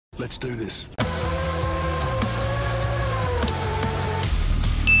Let's do this.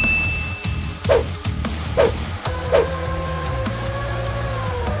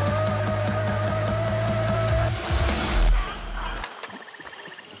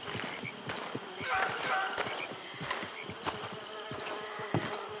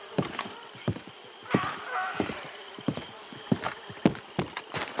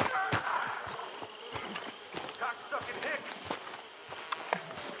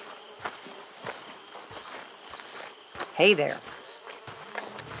 Hey there.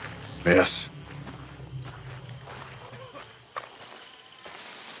 Yes.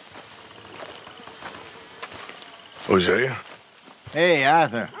 Hosea? Hey,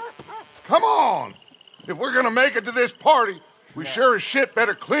 Arthur. Come on! If we're gonna make it to this party, we sure as shit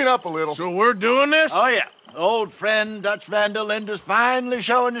better clean up a little. So we're doing this? Oh, yeah. Old friend Dutch Van der Linde's finally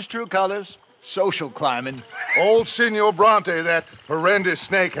showing his true colors. Social climbing. Old Senor Bronte, that horrendous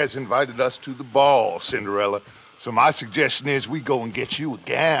snake, has invited us to the ball, Cinderella. So my suggestion is we go and get you a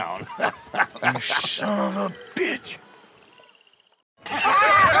gown. You son of a bitch.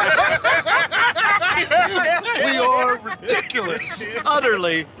 We are ridiculous.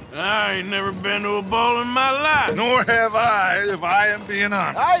 Utterly. I ain't never been to a ball in my life. Nor have I, if I am being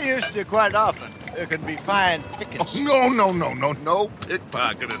honest. I used to quite often. There can be fine pickings. No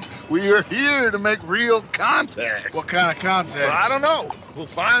pickpocketing. We are here to make real contact. What kind of contact? Well, I don't know. We'll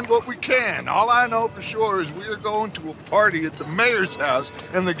find what we can. All I know for sure is we are going to a party at the mayor's house,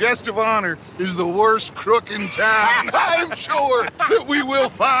 and the guest of honor is the worst crook in town. I'm sure that we will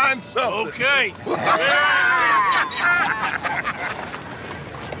find something. Okay.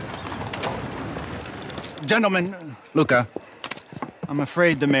 Gentlemen, Luca, I'm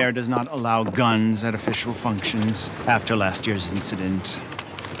afraid the mayor does not allow guns at official functions after last year's incident.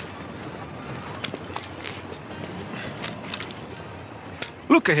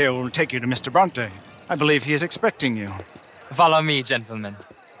 Luca here will take you to Mr. Bronte. I believe he is expecting you. Follow me, gentlemen.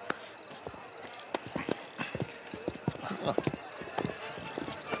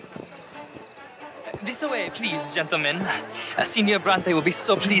 This way, please, gentlemen. Senior Bronte will be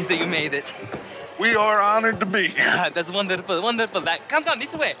so pleased that you made it. We are honored to be here. That's wonderful, wonderful. Come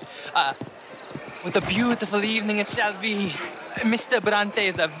this way. What a beautiful evening it shall be. Mr. Bronte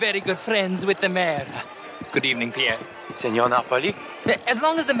is very good friends with the mayor. Good evening, Pierre. Senor Napoli? As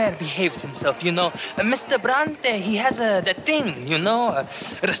long as the mayor behaves himself, you know. Mr. Bronte, he has that thing, you know,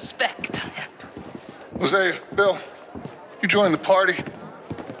 respect. Hosea, Bill, you join the party.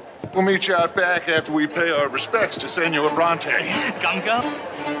 We'll meet you out back after we pay our respects to Senor Bronte. Come.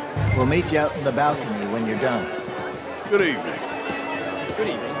 We'll meet you out in the balcony when you're done. Good evening. Good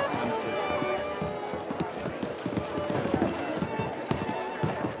evening.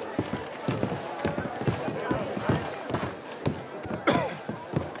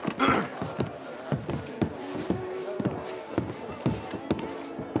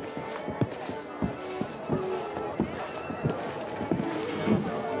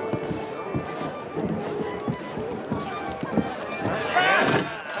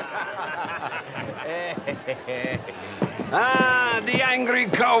 The angry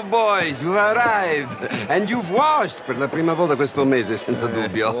cowboys, you've arrived. And you've washed per la prima volta questo mese, senza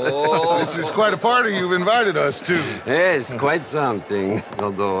dubbio. This is quite a party you've invited us to. Yes, quite something.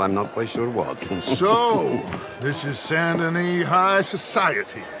 Although I'm not quite sure what. So, this is Saint Denis High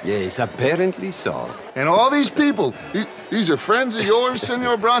Society. Yes, apparently so. And all these people, these are friends of yours,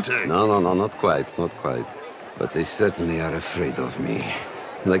 Senor Bronte? No, not quite, not quite. But they certainly are afraid of me.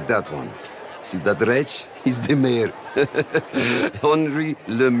 Like that one. See that wretch? He's the mayor. Henri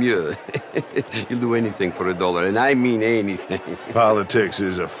Lemieux. He'll do anything for $1, and I mean anything. Politics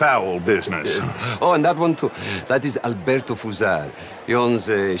is a foul business. Yes. Oh, and that one too. That is Alberto Fusar. He owns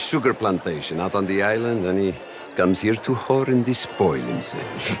a sugar plantation out on the island, and he comes here to whore and despoil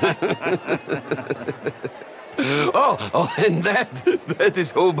himself. Oh, and that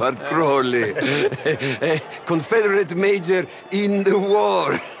is Hobart Crawley, a Confederate major in the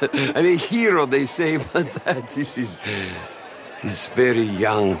war. And a hero, they say, but that is his very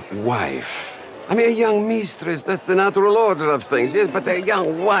young wife. I mean, a young mistress, that's the natural order of things, yes, but a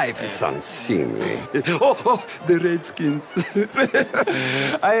young wife, it's unseemly. Oh, the Redskins.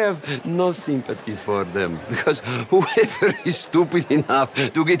 I have no sympathy for them, because whoever is stupid enough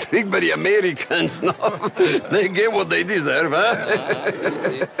to get tricked by the Americans, no, they get what they deserve, huh?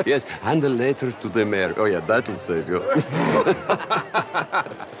 Yes, and a letter to the mayor. Oh, yeah, that'll save you.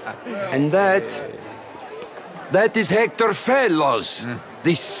 And that is Hector Fellows.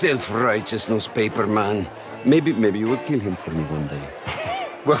 This self-righteous newspaper man. Maybe you will kill him for me one day.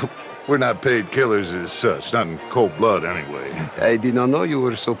 Well, We're not paid killers as such, not in cold blood anyway. I did not know you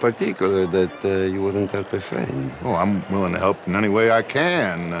were so particular that you wouldn't help a friend. Oh, I'm willing to help in any way I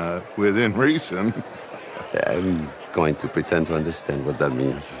can, within reason. I'm going to pretend to understand what that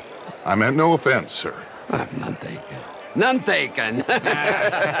means. I meant no offense, sir. None taken. None taken!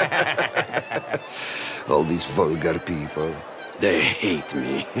 All these vulgar people, they hate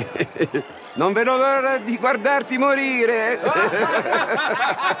me. Non vedo l'ora di guardarti morire.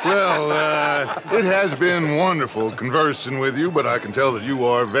 Well, it has been wonderful conversing with you, but I can tell that you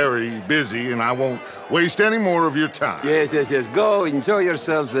are very busy, and I won't waste any more of your time. Yes. Go, enjoy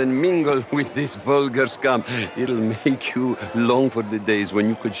yourselves and mingle with this vulgar scum. It'll make you long for the days when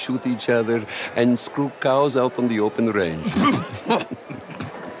you could shoot each other and screw cows out on the open range.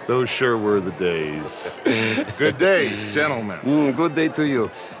 Those sure were the days. Good day, gentlemen. Good day to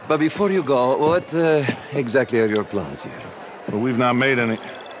you. But before you go, what exactly are your plans here? Well, we've not made any...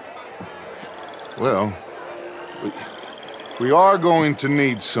 Well, we are going to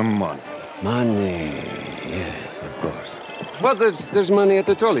need some money. Money, yes, of course. But there's money at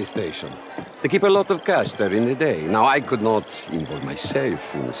the trolley station. They keep a lot of cash there in the day. Now, I could not involve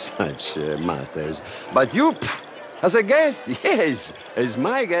myself in such matters. But you, as a guest, yes, as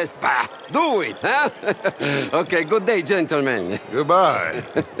my guest, bah, do it, huh? Okay, good day, gentlemen. Goodbye.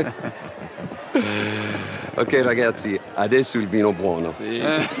 Ok, ragazzi, adesso il vino buono.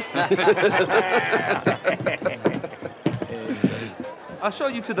 I'll show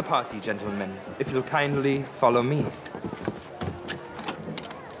you to the party, gentlemen, if you'll kindly follow me.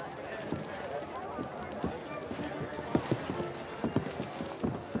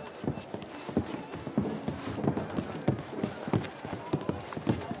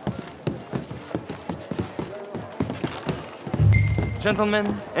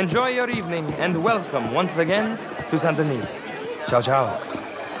 Gentlemen, enjoy your evening and welcome once again to Saint-Denis. Ciao, ciao.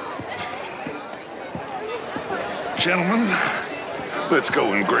 Gentlemen, let's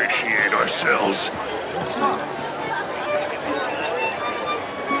go ingratiate ourselves.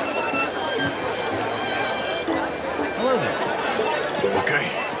 Okay.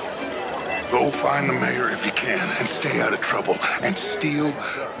 Go find the mayor if you can and stay out of trouble. And steal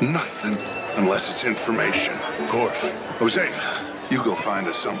nothing unless it's information. Of course. Jose, you go find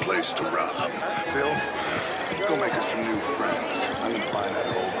us someplace to rob. Bill, go make us some new friends. I'm gonna find that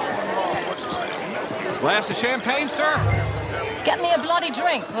old cornball. What's his name? Glass of champagne, sir? Get me a bloody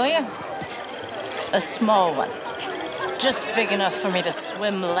drink, will you? A small one. Just big enough for me to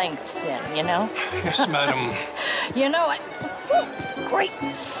swim lengths in, you know? Yes, madam. You know what? Great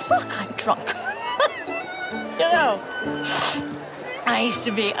fuck, I'm drunk. You know, I used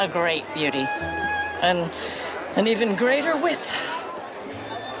to be a great beauty. And an even greater wit.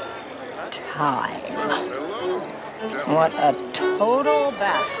 Time. What a total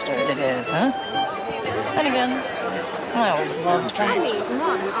bastard it is, huh? Then again, I always loved I bastards. mean,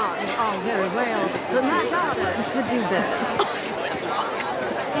 modern art is all very well, but my daughter could do better.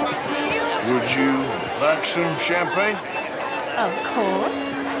 Would you like some champagne? Of course.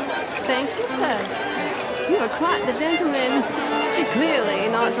 Thank you, sir. You are quite the gentleman. Clearly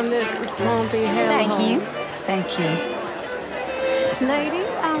not from this swampy hellhole. Thank you. Thank you. Ladies,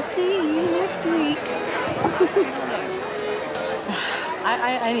 I'll see you next week.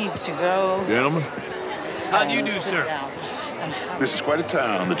 I need to go. Gentlemen? How do you do, Sit sir? down and have This is quite a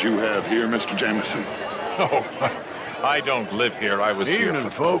town that you have here, Mr. Jameson. Oh, I don't live here. I was here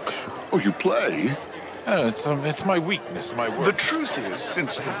Evening, for... folks. Oh, you play? It's my weakness, my work. The truth is,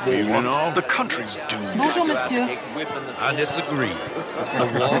 since the Evening, war, all. the country's doomed. Bonjour, monsieur. I disagree. How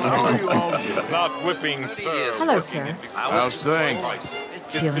are you all doing? Not whipping, sir. Hello, sir. How's things?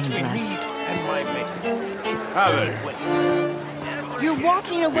 Feeling blessed. Hi there. You're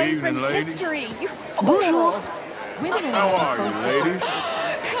walking away Evening, from ladies. history. You Bonjour. fool. How are you, ladies?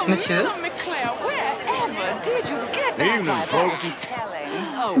 Monsieur? Claire, wherever did you get Evening, folks.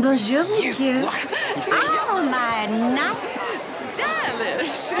 Bonjour, monsieur. Oh, my nice,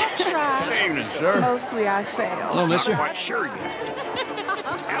 stylish. Evening, sir. Mostly I fail. Hello, mister.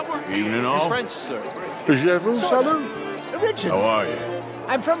 Evening, all. French, sir. Je vous salue. How are you?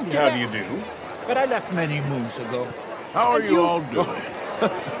 I'm from How Quebec, do you do? but I left many moons ago. How are you all doing?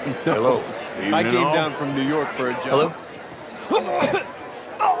 Hello. Evening, I came all. down from New York for a job. Hello?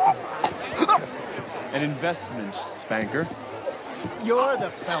 An investment banker. You're the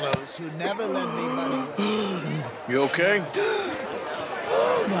fellows who never lend me money. You okay?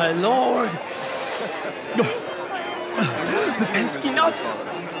 My lord! The pesky nut!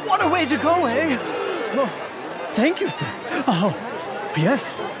 What a way to go, eh? Oh, thank you, sir. Oh,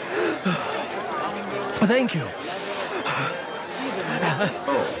 yes. Thank you.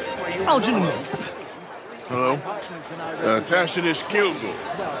 Algernon Wasp. Hello. Tacitus Kilgore.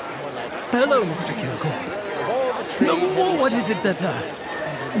 Hello, Mr. Kilgore. What is it that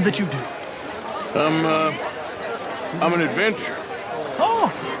you do? I'm an adventurer.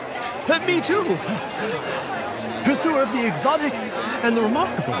 Oh, me too. Pursuer of the exotic and the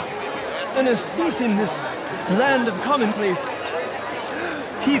remarkable. An estate in this land of commonplace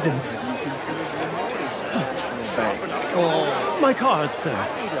heathens. Oh, my card, sir.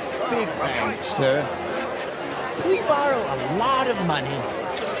 Big bank, sir. We borrow a lot of money.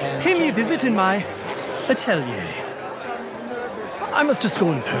 Pay me a visit in my atelier. I must just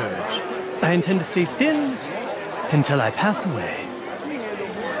go and purge. I intend to stay thin until I pass away.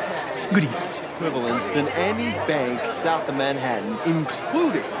 Good evening. Equivalents than any bank south of Manhattan,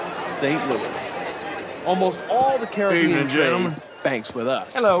 including St. Louis. Almost all the Caribbean trade banks with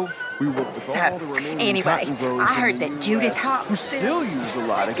us. Hello. We work with all the remaining Anyway, cotton growers I heard in the that Judith US Hop who still use a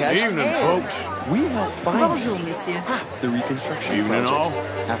lot of cash. Evening, and folks. We help Bonjour, finance monsieur. half the reconstruction Evening, projects all.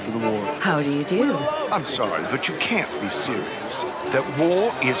 after the war. How do you do? I'm sorry, but you can't be serious. That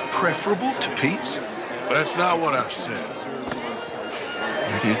war is preferable to peace? That's not what I said.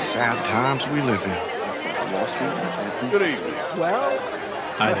 These sad times we live in. Wall Street and San Francisco. Good evening. Well,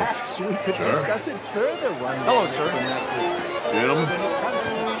 perhaps we could Sir? discuss it further one day. Hello, sir. Gentlemen.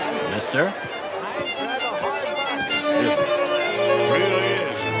 Mister? It really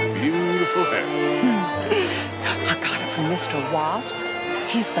is a beautiful hat. I got it from Mr. Wasp.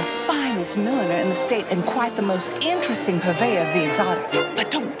 He's the finest milliner in the state and quite the most interesting purveyor of the exotic. But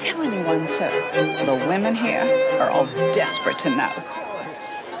don't tell anyone, sir. The women here are all desperate to know.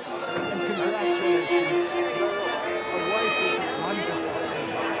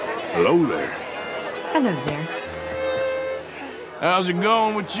 Hello there. Hello there. How's it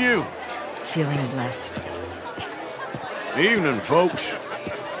going with you? Feeling blessed. Evening, folks.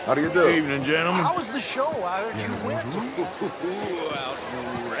 How do you do? Evening, gentlemen. How was the show? I heard you went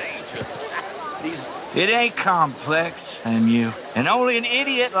to. It ain't complex, MU. And only an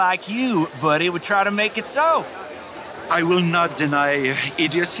idiot like you, buddy, would try to make it so. I will not deny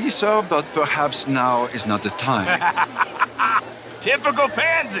idiocy, sir, but perhaps now is not the time. Typical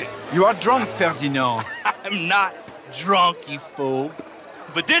pansy. You are drunk, Ferdinand. I'm not drunk, you fool.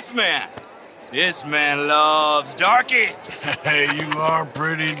 But this man loves darkies. Hey, you are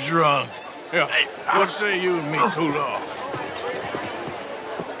pretty drunk. Yeah, what say you and me cool off?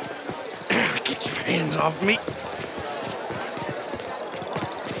 Get your hands off me.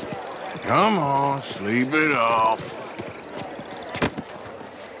 Come on, sleep it off.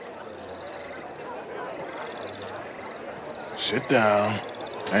 Sit down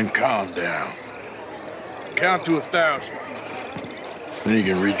and calm down. Count to 1,000. Then you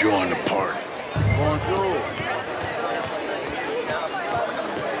can rejoin the party. Bonjour.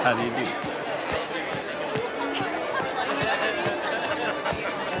 How do you do?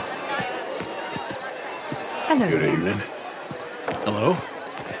 Hello. Good evening. Hello?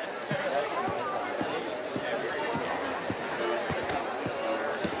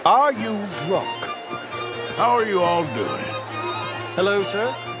 Are you drunk? How are you all doing? Hello,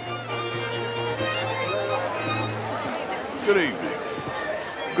 sir. Good evening.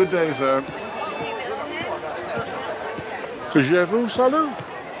 Good day, sir. Que je vous salue.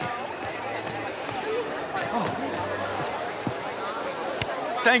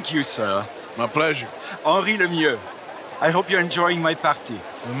 Thank you, sir. My pleasure. Henri Lemieux. I hope you're enjoying my party.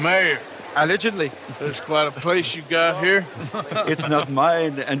 The mayor. Allegedly. That's quite a place you got here. It's not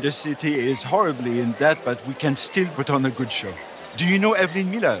mine, and the city is horribly in debt, but we can still put on a good show. Do you know Evelyn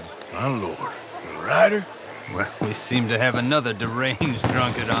Miller? My lord. The writer? Well, we seem to have another deranged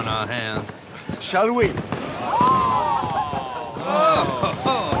drunkard on our hands. Shall we?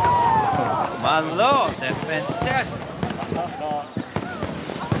 Oh, my lord, they're fantastic.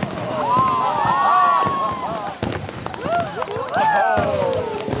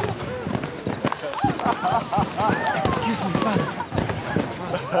 Excuse me, brother.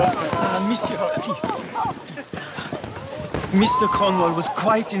 Monsieur, please. Mr. Cornwall was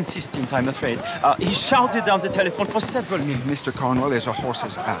quite insistent, I'm afraid. He shouted down the telephone for several minutes. Mr. Cornwall is a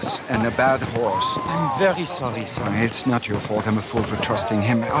horse's ass, and a bad horse. I'm very sorry, sir. It's not your fault. I'm a fool for trusting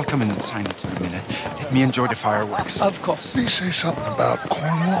him. I'll come in and sign it in a minute. Let me enjoy the fireworks. Of course. Did he say something about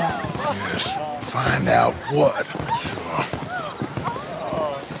Cornwall? Yes. Find out what. Sure.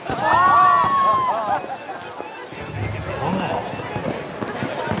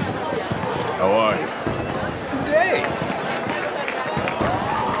 How are you? Hey!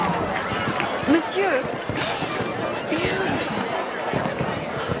 Monsieur,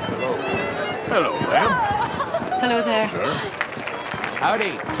 Hello, ma'am. hello there. Sir?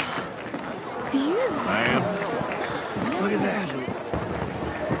 Howdy. Ma'am. Look at that.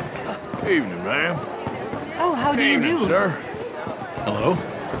 Evening, ma'am. Oh, how do you Evening, do? sir. Hello?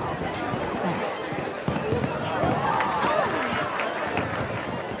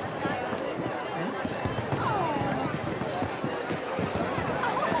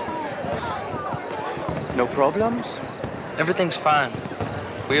 No problems? Everything's fine.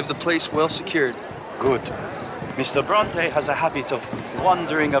 We have the place well secured. Good. Mr. Bronte has a habit of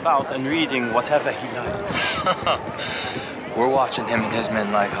wandering about and reading whatever he likes. We're watching him and his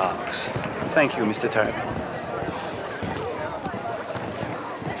men like hawks. Thank you, Mr. Turner.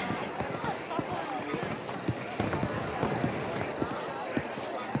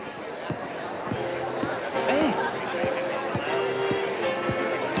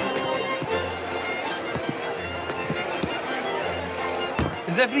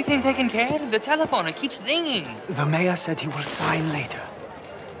 Is everything taken care of? The telephone, it keeps ringing. The mayor said he will sign later.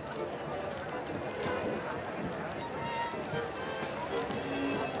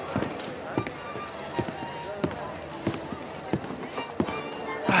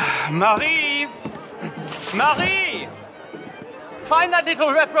 Marie! Marie! Find that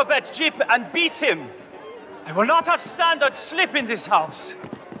little reprobate Jip and beat him. I will not have standard slip in this house.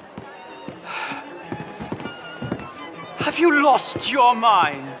 Have you lost your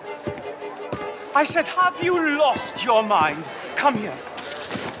mind? I said, have you lost your mind? Come here.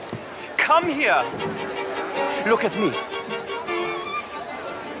 Come here. Look at me.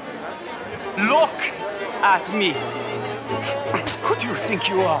 Look at me. Who do you think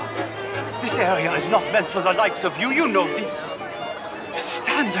you are? This area is not meant for the likes of you. You know this.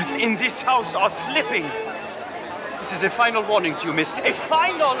 Standards in this house are slipping. This is a final warning to you, miss. A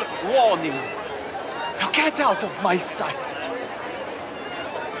final warning. Now get out of my sight.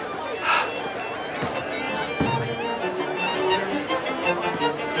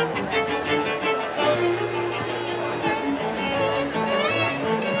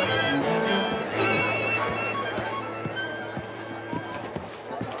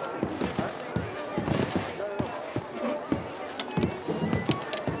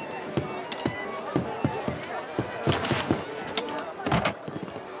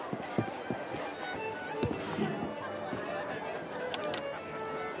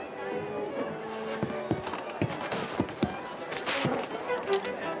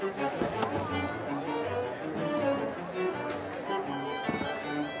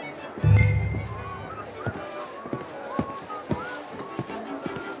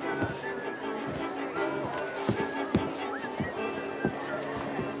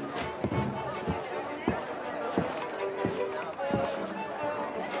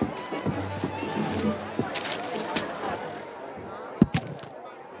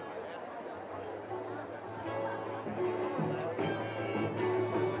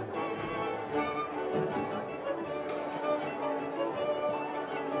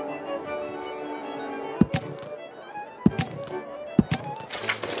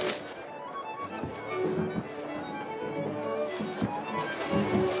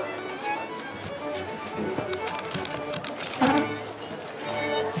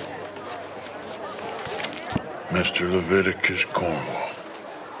 Mr. Leviticus Cornwall.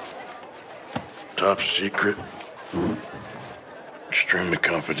 Top secret. Extremely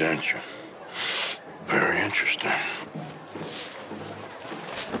confidential. Very interesting.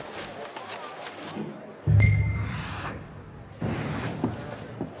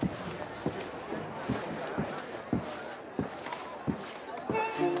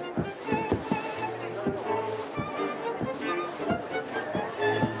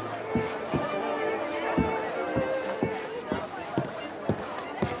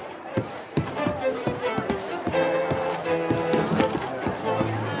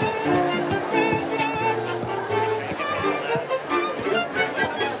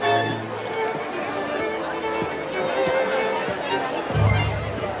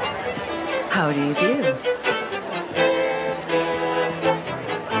 How do you do?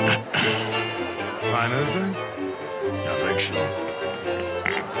 Find anything? I think so.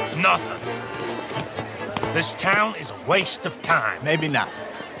 Nothing. This town is a waste of time. Maybe not.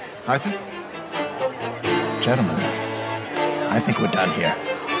 Arthur? Gentlemen, I think we're done here.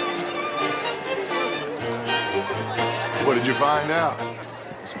 What did you find out?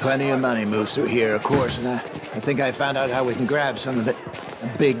 There's plenty of money moves through here, of course, and I think I found out how we can grab some of it.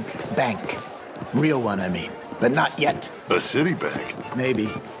 A big bank. Real one, I mean. But not yet. A city bank? Maybe.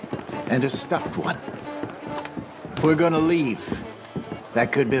 And a stuffed one. If we're gonna leave,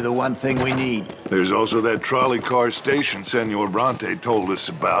 that could be the one thing we need. There's also that trolley car station Senor Bronte told us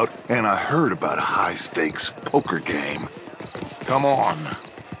about, and I heard about a high-stakes poker game. Come on.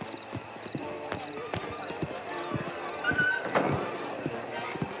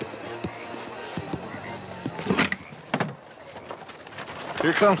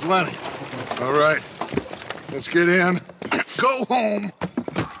 Here comes Lenny. All right, let's get in. Go home.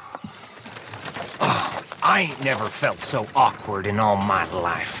 Oh, I ain't never felt so awkward in all my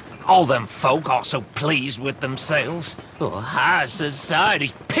life. All them folk all so pleased with themselves. Oh, high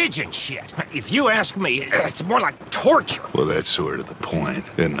society's pigeon shit. If you ask me, it's more like torture. Well, that's sort of the point,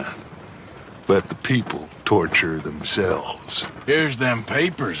 isn't it? Let the people torture themselves. Here's them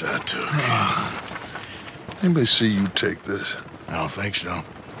papers I took. Anybody see you take this? I don't think so.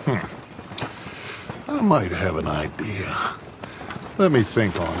 I might have an idea. Let me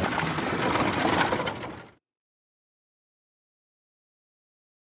think on it.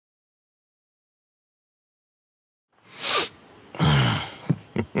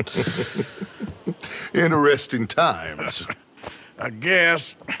 Interesting times. I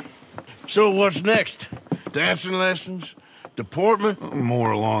guess. So what's next? Dancing lessons? Deportment?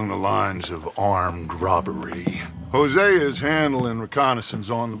 More along the lines of armed robbery. Jose is handling reconnaissance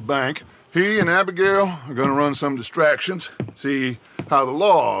on the bank. He and Abigail are gonna run some distractions, see how the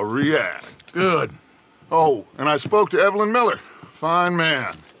law react. Good. Oh, and I spoke to Evelyn Miller. Fine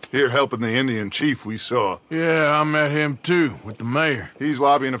man. Here helping the Indian chief we saw. Yeah, I met him too, with the mayor. He's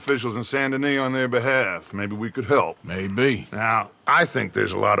lobbying officials in Saint Denis on their behalf. Maybe we could help. Maybe. Now, I think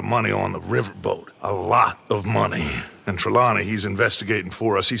there's a lot of money on the riverboat. A lot of money. And Trelawney, he's investigating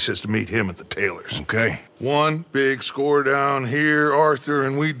for us. He says to meet him at the Taylor's. Okay. One big score down here, Arthur,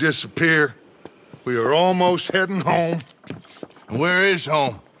 and we disappear. We are almost heading home. And where is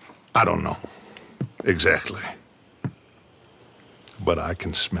home? I don't know. Exactly. But I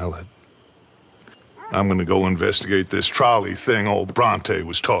can smell it. I'm gonna go investigate this trolley thing old Bronte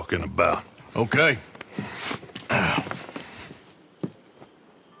was talking about. Okay.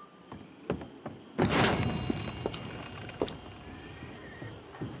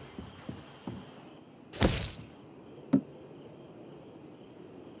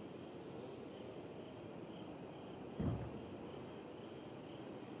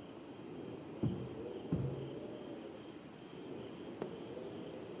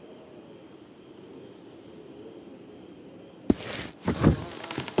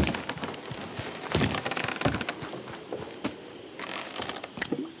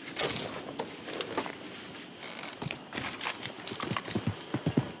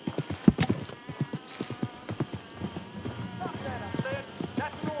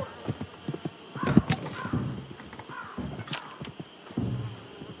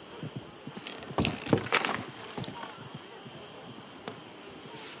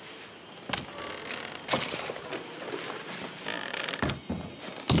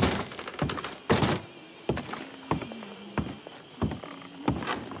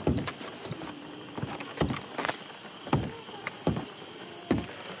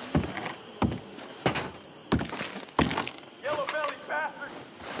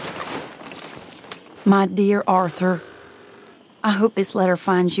 My dear Arthur, I hope this letter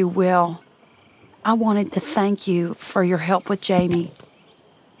finds you well. I wanted to thank you for your help with Jamie.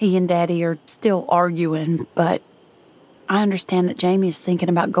 He and Daddy are still arguing, but I understand that Jamie is thinking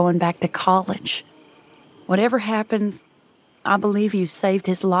about going back to college. Whatever happens, I believe you saved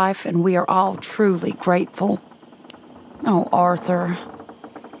his life, and we are all truly grateful. Oh, Arthur,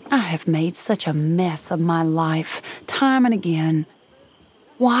 I have made such a mess of my life, time and again.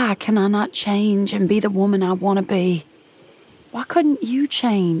 Why can I not change and be the woman I want to be? Why couldn't you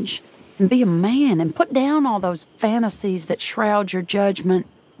change and be a man and put down all those fantasies that shroud your judgment?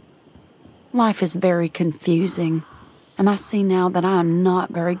 Life is very confusing, and I see now that I am not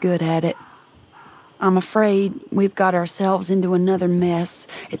very good at it. I'm afraid we've got ourselves into another mess.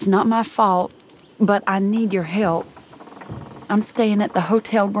 It's not my fault, but I need your help. I'm staying at the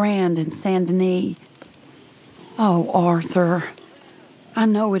Hotel Grand in Saint Denis. Oh, Arthur, I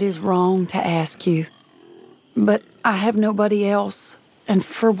know it is wrong to ask you, but I have nobody else, and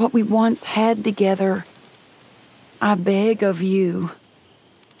for what we once had together, I beg of you,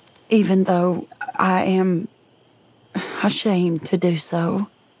 even though I am ashamed to do so.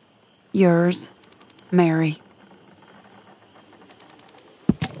 Yours, Mary.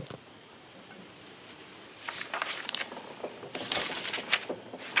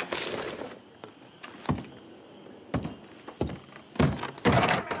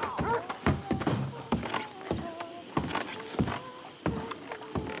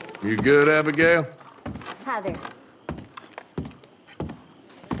 You good, Abigail? Hi there.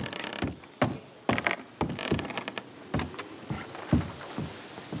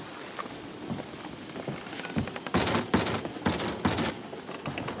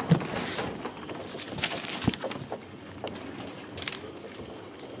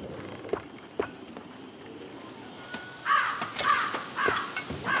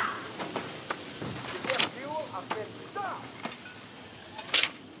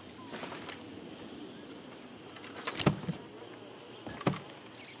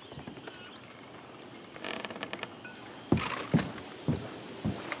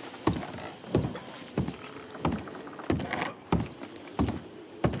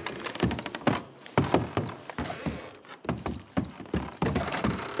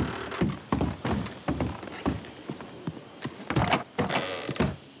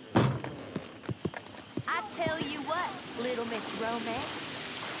 romance?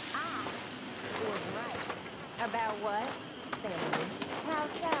 Ah, was right. About what? Family. How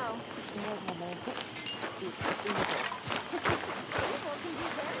so? It was romantic. It's evil. Evil can be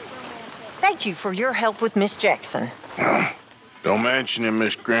very romantic. Thank you for your help with Miss Jackson. Don't mention it,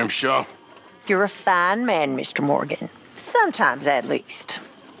 Miss Grimshaw. You're a fine man, Mr. Morgan. Sometimes, at least.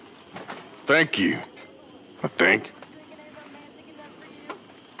 Thank you. I think.